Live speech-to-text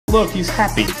Look, he's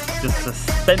happy. Just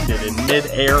suspended in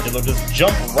mid-air. It'll just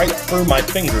jump right through my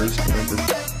fingers. It'll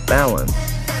just balance.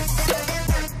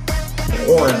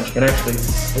 The orange can actually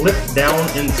slip down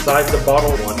inside the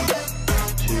bottle. 1,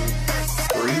 2,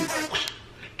 3.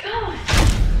 God.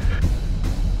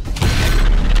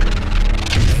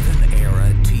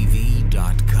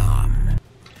 EvanEraTV.com.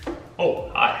 Oh,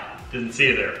 hi. Didn't see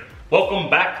you there. Welcome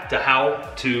back to How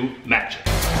to Magic.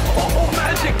 Oh,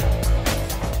 magic!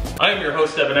 I am your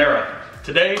host, EvanEra.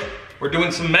 Today, we're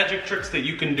doing some magic tricks that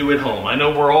you can do at home. I know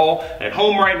we're all at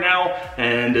home right now,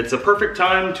 and it's a perfect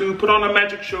time to put on a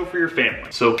magic show for your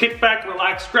family. So kick back,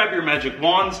 relax, grab your magic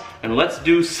wands, and let's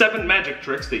do 7 magic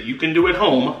tricks that you can do at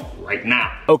home right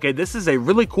now. Okay, this is a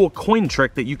really cool coin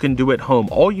trick that you can do at home.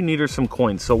 All you need are some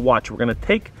coins. So watch, we're gonna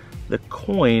take the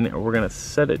coin and we're gonna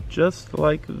set it just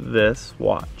like this.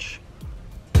 Watch.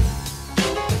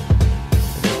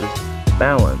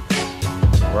 Balance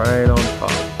right on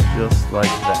top, just like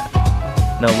that.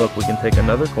 Now look, we can take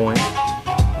another coin,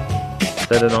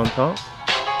 set it on top,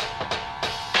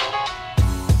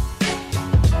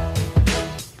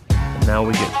 and now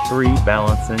we get 3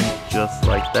 balancing just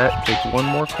like that. Take one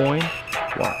more coin,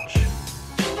 watch.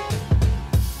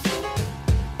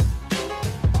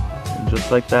 And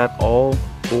just like that, all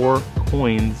 4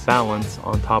 coins balance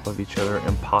on top of each other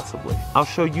impossibly. I'll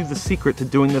show you the secret to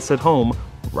doing this at home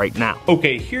right now.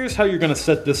 Okay, here's how you're gonna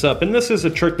set this up, and this is a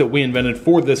trick that we invented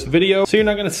for this video, so you're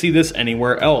not gonna see this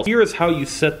anywhere else. Here is how you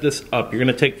set this up. You're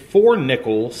gonna take 4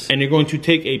 nickels, and you're going to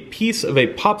take a piece of a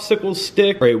popsicle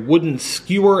stick or a wooden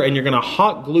skewer, and you're gonna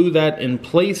hot glue that in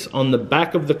place on the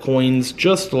back of the coins,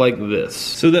 just like this.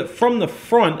 So that from the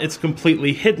front, it's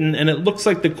completely hidden, and it looks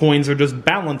like the coins are just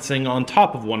balancing on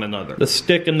top of one another. The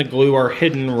stick and the glue are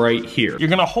hidden right here. You're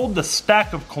gonna hold the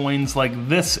stack of coins like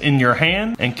this in your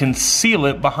hand, and conceal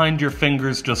it behind your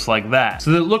fingers just like that.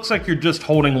 So that it looks like you're just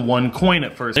holding 1 coin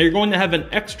at first. Now you're going to have an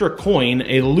extra coin,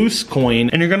 a loose coin,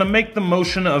 and you're gonna make the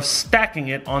motion of stacking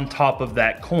it on top of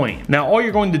that coin. Now all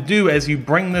you're going to do as you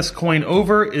bring this coin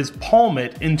over is palm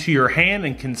it into your hand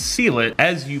and conceal it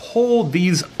as you hold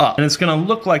these up. And it's gonna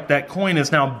look like that coin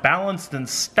is now balanced and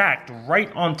stacked right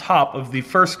on top of the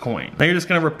first coin. Now you're just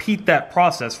gonna repeat that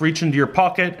process. Reach into your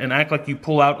pocket and act like you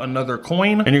pull out another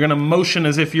coin, and you're gonna motion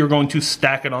as if you're going to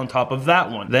stack it on top of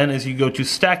that one. Then as you go to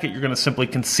stack it, you're gonna simply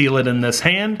conceal it in this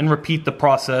hand and repeat the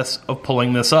process of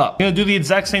pulling this up. You're gonna do the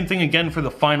exact same thing again for the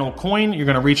final coin. You're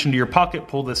gonna reach into your pocket,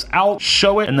 pull this out,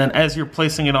 show it, and then as you're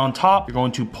placing it on top, you're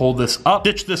going to pull this up,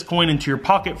 ditch this coin into your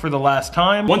pocket for the last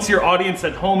time. Once your audience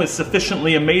at home is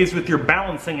sufficiently amazed with your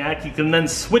balancing act, you can then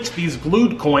switch these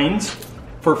glued coins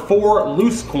for 4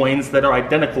 loose coins that are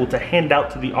identical to hand out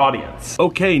to the audience.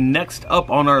 Okay, next up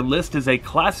on our list is a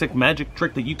classic magic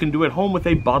trick that you can do at home with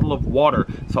a bottle of water.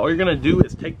 So all you're gonna do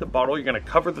is take the bottle, you're gonna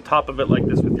cover the top of it like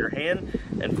this with your hand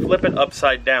and flip it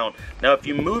upside down. Now if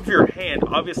you move your hand,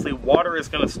 obviously water is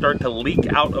gonna start to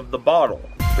leak out of the bottle.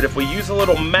 But if we use a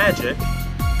little magic,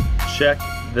 check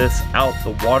this out.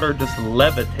 The water just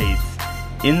levitates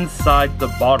inside the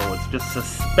bottle. It's just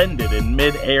suspended in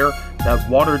mid-air. That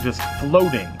water just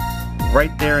floating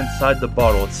right there inside the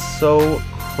bottle. It's so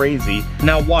crazy.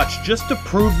 Now watch, just to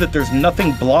prove that there's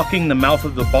nothing blocking the mouth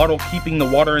of the bottle, keeping the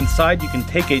water inside, you can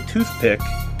take a toothpick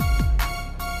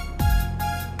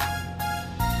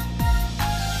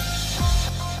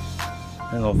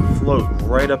and it'll float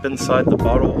right up inside the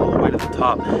bottle all the way to the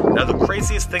top. Now the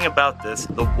craziest thing about this,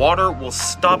 the water will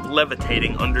stop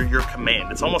levitating under your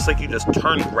command. It's almost like you just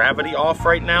turn gravity off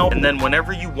right now, and then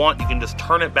whenever you want, you can just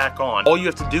turn it back on. All you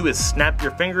have to do is snap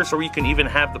your fingers, or you can even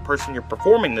have the person you're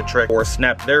performing the trick or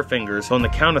snap their fingers. So on the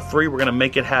count of 3, we're gonna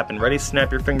make it happen. Ready?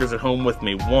 Snap your fingers at home with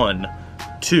me. 1,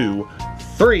 2,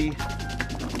 3.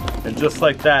 And just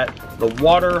like that, the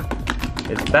water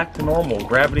is back to normal.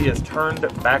 Gravity is turned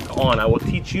back on. I will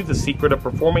teach you the secret of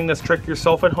performing this trick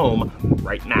yourself at home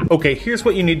right now. Okay, here's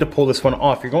what you need to pull this one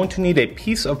off. You're going to need a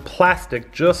piece of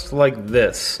plastic just like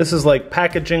this. This is like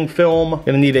packaging film. You're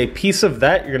gonna need a piece of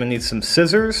that. You're gonna need some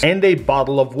scissors and a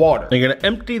bottle of water. Now you're gonna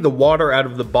empty the water out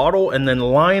of the bottle and then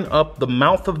line up the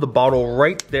mouth of the bottle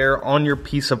right there on your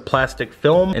piece of plastic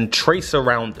film and trace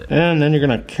around it. And then you're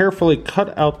gonna carefully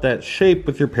cut out that shape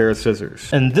with your pair of scissors.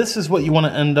 And this is what you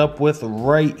wanna end up with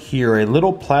right here, a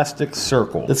little plastic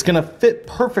circle that's gonna fit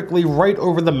perfectly right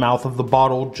over the mouth of the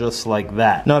bottle, just like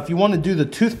that. Now, if you want to do the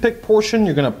toothpick portion,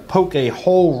 you're gonna poke a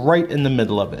hole right in the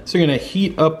middle of it. So you're gonna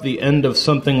heat up the end of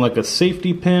something like a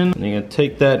safety pin, and you're gonna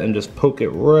take that and just poke it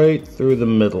right through the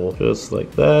middle, just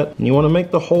like that. And you wanna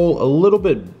make the hole a little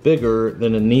bit bigger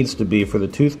than it needs to be for the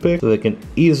toothpick so they can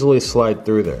easily slide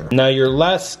through there. Now, your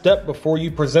last step before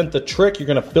you present the trick, you're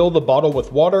gonna fill the bottle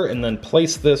with water and then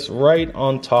place this right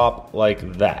on top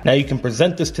like that. Now you can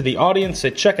present this to the audience,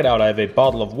 say, check it out, I have a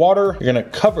bottle of water. You're gonna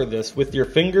cover this with your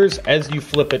fingers as you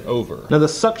flip it over. Now the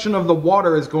suction of the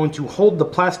water is going to hold the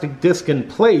plastic disc in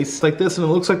place like this, and it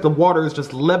looks like the water is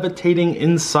just levitating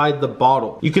inside the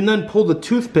bottle. You can then pull the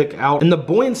toothpick out, and the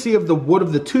buoyancy of the wood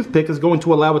of the toothpick is going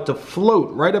to allow it to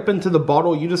float right up into the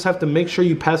bottle. You just have to make sure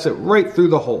you pass it right through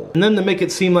the hole. And then to make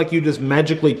it seem like you just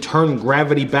magically turn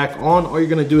gravity back on, all you're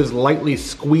gonna do is lightly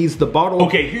squeeze the bottle.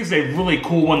 Okay, here's a really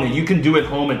cool one that you can do at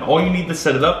home, and all you need to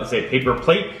set it up is a paper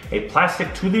plate, a plastic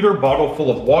 2-liter bottle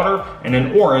full of water, and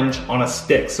an orange on a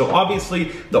stick. So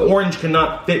obviously the orange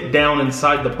cannot fit down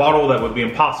inside the bottle. That would be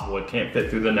impossible. It can't fit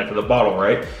through the neck of the bottle,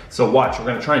 right? So watch, we're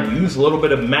gonna try and use a little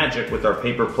bit of magic with our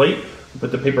paper plate.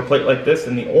 Put the paper plate like this,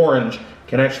 and the orange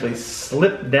can actually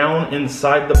slip down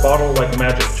inside the bottle like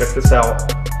magic. Check this out.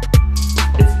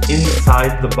 It's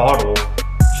inside the bottle,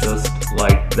 just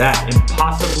like that.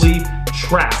 Impossibly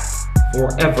trapped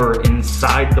forever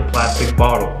inside the plastic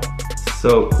bottle.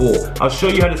 So cool. I'll show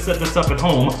you how to set this up at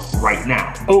home right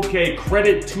now. Okay,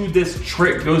 credit to this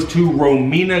trick goes to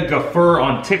Romina Gafur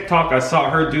on TikTok. I saw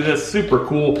her do this. Super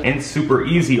cool and super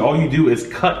easy. All you do is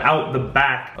cut out the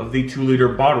back of the 2-liter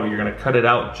bottle. You're gonna cut it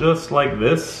out just like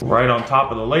this, right on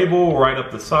top of the label, right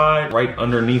up the side, right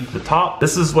underneath the top.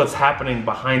 This is what's happening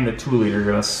behind the 2-liter. You're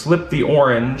gonna slip the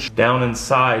orange down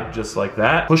inside just like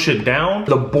that. Push it down.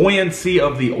 The buoyancy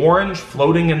of the orange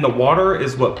floating in the water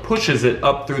is what pushes it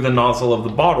up through the nozzle of the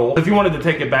bottle. If you wanted to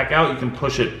take it back out, you can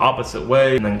push it opposite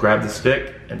way and then grab the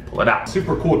stick and pull it out.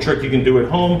 Super cool trick you can do at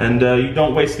home, and you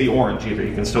don't waste the orange either.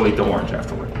 You can still eat the orange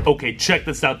afterward. Okay, check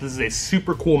this out. This is a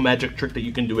super cool magic trick that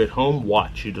you can do at home.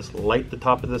 Watch, you just light the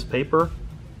top of this paper.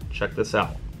 Check this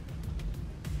out.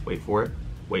 Wait for it,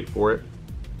 wait for it.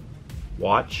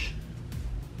 Watch.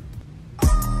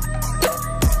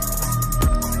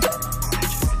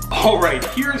 All right,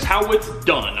 here's how it's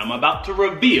done. I'm about to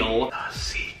reveal the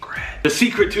secret. The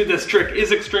secret to this trick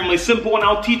is extremely simple, and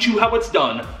I'll teach you how it's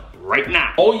done right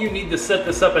now. All you need to set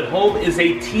this up at home is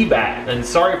a tea bag. And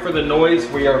sorry for the noise,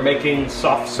 we are making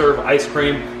soft serve ice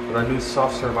cream with our new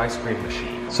soft serve ice cream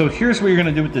machine. So here's what you're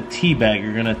gonna do with the tea bag.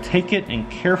 You're gonna take it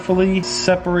and carefully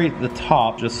separate the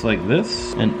top just like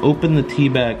this and open the tea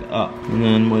bag up. And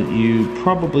then what you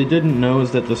probably didn't know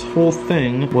is that this whole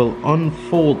thing will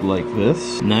unfold like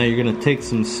this. Now you're gonna take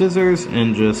some scissors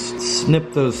and just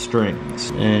snip those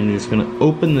strings. And you're just gonna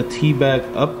open the tea bag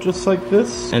up just like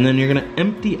this. And then you're gonna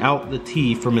empty out the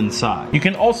tea from inside. You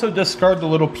can also discard the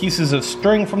little pieces of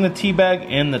string from the tea bag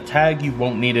and the tag. You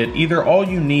won't need it either. All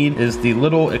you need is the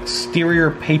little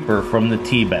exterior paper from the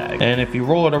tea bag. And if you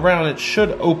roll it around, it should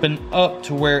open up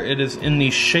to where it is in the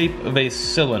shape of a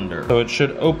cylinder. So it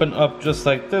should open up just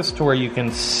like this to where you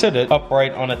can sit it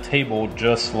upright on a table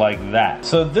just like that.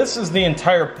 So this is the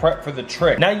entire prep for the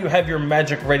trick. Now you have your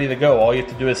magic ready to go. All you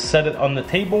have to do is set it on the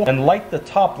table and light the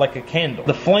top like a candle.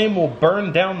 The flame will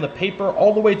burn down the paper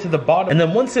all the way to the bottom, and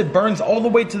then once it burns all the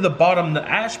way to the bottom, the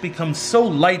ash becomes so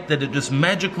light that it just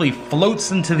magically floats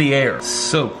into the air.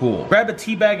 So cool. Grab a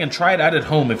tea bag and try it out at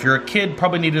home. If you're a kid,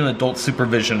 probably need an adult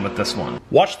supervision with this one.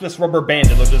 Watch this rubber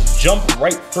band. It'll just jump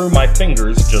right through my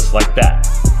fingers just like that.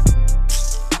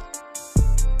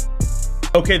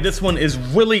 Okay, this one is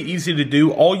really easy to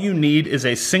do. All you need is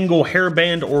a single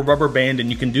hairband or rubber band, and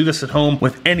you can do this at home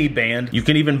with any band. You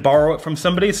can even borrow it from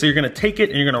somebody. So you're gonna take it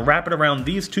and you're gonna wrap it around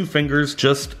these two fingers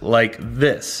just like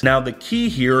this. Now the key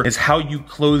here is how you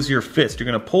close your fist. You're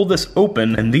gonna pull this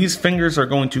open, and these fingers are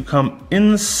going to come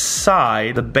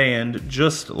inside the band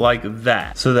just like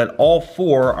that, so that all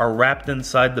four are wrapped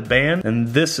inside the band. And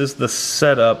this is the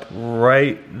setup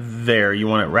right there. You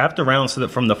want it wrapped around so that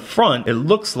from the front, it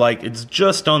looks like it's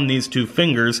just on these two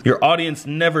fingers. Your audience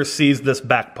never sees this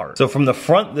back part. So from the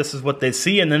front, this is what they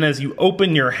see, and then as you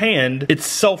open your hand, it's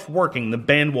self-working. The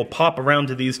band will pop around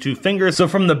to these two fingers. So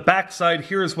from the back side,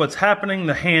 here's what's happening.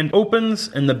 The hand opens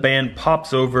and the band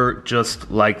pops over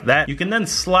just like that. You can then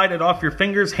slide it off your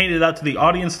fingers, hand it out to the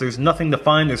audience. There's nothing to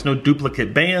find. There's no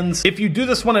duplicate bands. If you do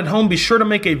this one at home, be sure to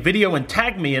make a video and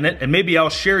tag me in it, and maybe I'll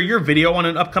share your video on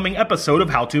an upcoming episode of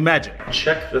How To Magic.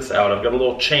 Check this out. I've got a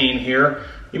little chain here.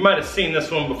 You might have seen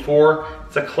this one before.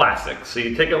 It's a classic. So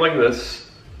you take it like this.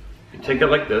 You take it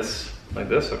like this,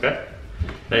 okay?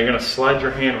 Now you're gonna slide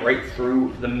your hand right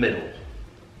through the middle.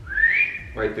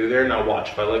 Right through there. Now watch,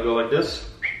 if I let go like this,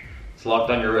 it's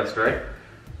locked on your wrist, right?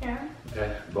 Yeah.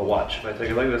 Okay, but watch, if I take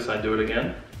it like this, I do it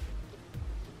again.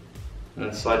 And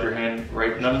then slide your hand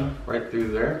right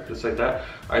through there, just like that.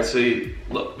 All right, so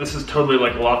look, this is totally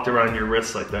like locked around your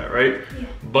wrist like that, right? Yeah.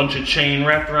 Bunch of chain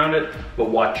wrapped around it, but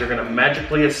watch, you're gonna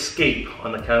magically escape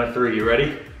on the count of 3. You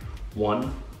ready?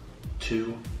 1,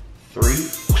 2, 3.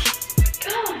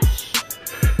 Gosh.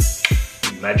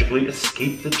 You magically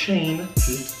escape the chain.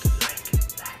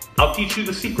 I'll teach you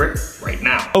the secret right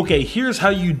now. Okay, here's how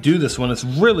you do this one. It's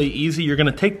really easy. You're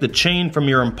gonna take the chain from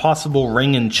your impossible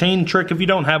ring and chain trick. If you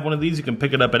don't have one of these, you can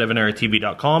pick it up at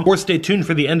EvanEraTV.com, or stay tuned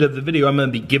for the end of the video. I'm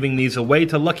gonna be giving these away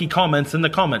to lucky comments in the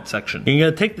comment section. You're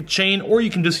gonna take the chain, or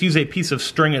you can just use a piece of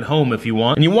string at home if you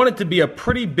want. And you want it to be a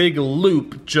pretty big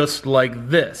loop, just like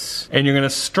this. And you're gonna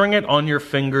string it on your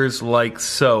fingers like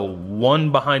so.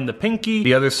 One behind the pinky,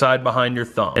 the other side behind your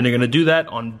thumb. And you're gonna do that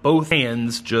on both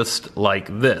hands, just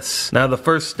like this. Now the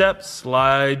first step,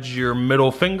 slide your middle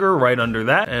finger right under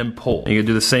that and pull. And you're gonna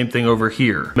do the same thing over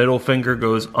here. Middle finger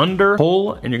goes under,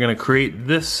 pull, and you're gonna create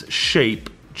this shape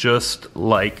just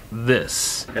like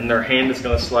this. And their hand is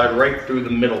gonna slide right through the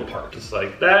middle part, just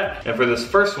like that. And for this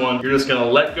first one, you're just gonna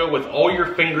let go with all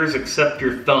your fingers except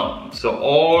your thumbs. So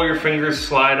all your fingers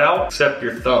slide out except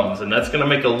your thumbs. And that's gonna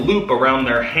make a loop around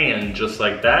their hand, just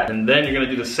like that. And then you're gonna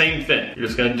do the same thing. You're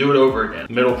just gonna do it over again.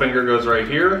 Middle finger goes right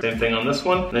here, same thing on this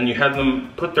one. And then you have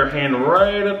them put their hand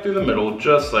right up through the middle,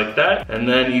 just like that. And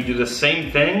then you do the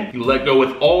same thing. You let go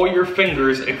with all your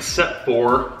fingers except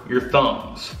for your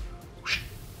thumbs.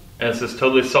 And it's just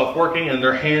totally self-working, and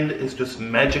their hand is just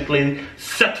magically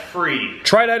set free.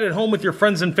 Try that at home with your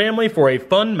friends and family for a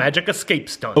fun magic escape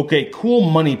stunt. Okay, cool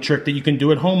money trick that you can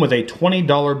do at home with a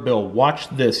 $20 bill. Watch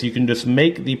this. You can just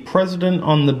make the president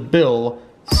on the bill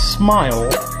smile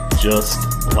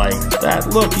just like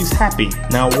that. Look, he's happy.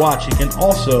 Now watch, he can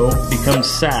also become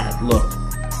sad. Look.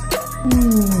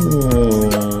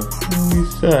 Oh,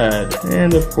 he's sad.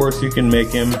 And of course you can make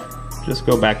him just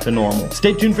go back to normal.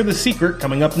 Stay tuned for the secret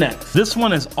coming up next. This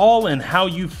one is all in how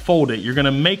you fold it. You're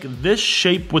gonna make this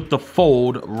shape with the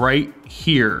fold right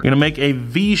here. You're gonna make a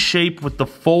V shape with the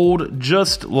fold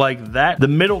just like that. The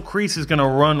middle crease is gonna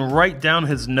run right down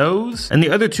his nose, and the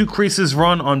other 2 creases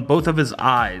run on both of his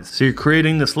eyes. So you're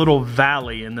creating this little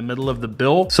valley in the middle of the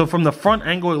bill. So from the front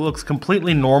angle, it looks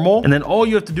completely normal, and then all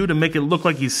you have to do to make it look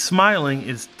like he's smiling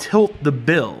is tilt the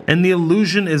bill. And the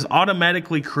illusion is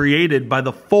automatically created by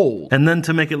the fold. And then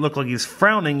to make it look like he's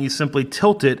frowning, you simply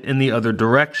tilt it in the other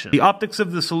direction. The optics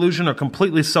of this illusion are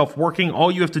completely self-working. All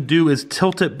you have to do is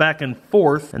tilt it back and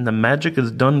forth, and the magic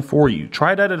is done for you.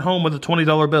 Try that at home with a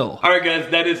 $20 bill. Alright guys,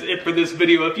 that is it for this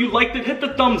video. If you liked it, hit the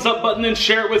thumbs up button and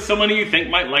share it with someone you think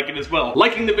might like it as well.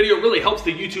 Liking the video really helps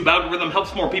the YouTube algorithm,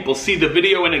 helps more people see the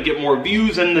video, and it get more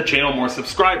views and the channel more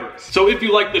subscribers. So if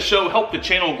you like the show, help the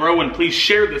channel grow, and please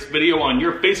share this video on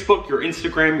your Facebook, your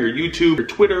Instagram, your YouTube, your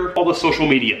Twitter, all the social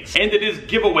medias. And it is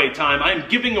giveaway time. I am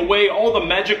giving away all the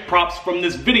magic props from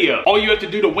this video. All you have to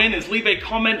do to win is leave a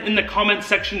comment in the comment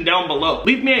section down below.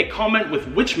 Leave me a comment with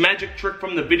which magic trick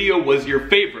from the video was your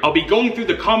favorite. I'll be going through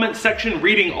the comment section,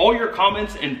 reading all your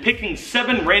comments, and picking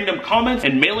 7 random comments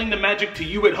and mailing the magic to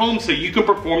you at home so you can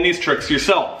perform these tricks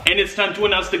yourself. And it's time to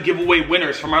announce the giveaway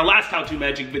winners from our last How To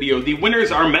Magic video. The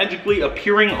winners are magically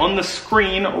appearing on the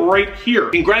screen right here.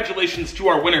 Congratulations to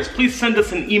our winners. Please send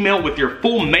us an email with your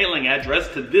full mailing address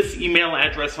to this email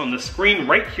address on the screen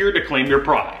right here to claim your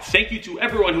prize. Thank you to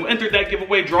everyone who entered that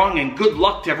giveaway drawing, and good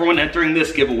luck to everyone entering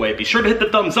this giveaway. Be sure to hit the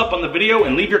thumbs up on the video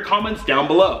and leave your comments down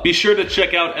below. Be sure to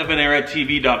check out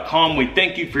EvanEraTV.com. We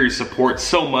thank you for your support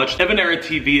so much.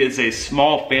 EvanEraTV is a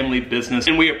small family business,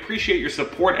 and we appreciate your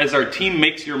support as our team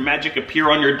makes your magic appear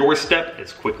on your doorstep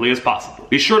as quickly as possible.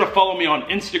 Be sure to follow me on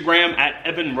Instagram at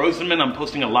Evan Rosenman. I'm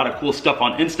posting a lot of cool stuff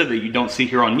on Insta that you don't see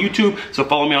here on YouTube, so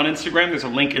follow me on Instagram. There's a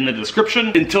link in the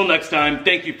description. Until next time,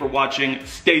 thank you for watching.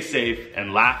 Stay safe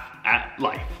and laugh at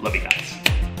life. Love you guys.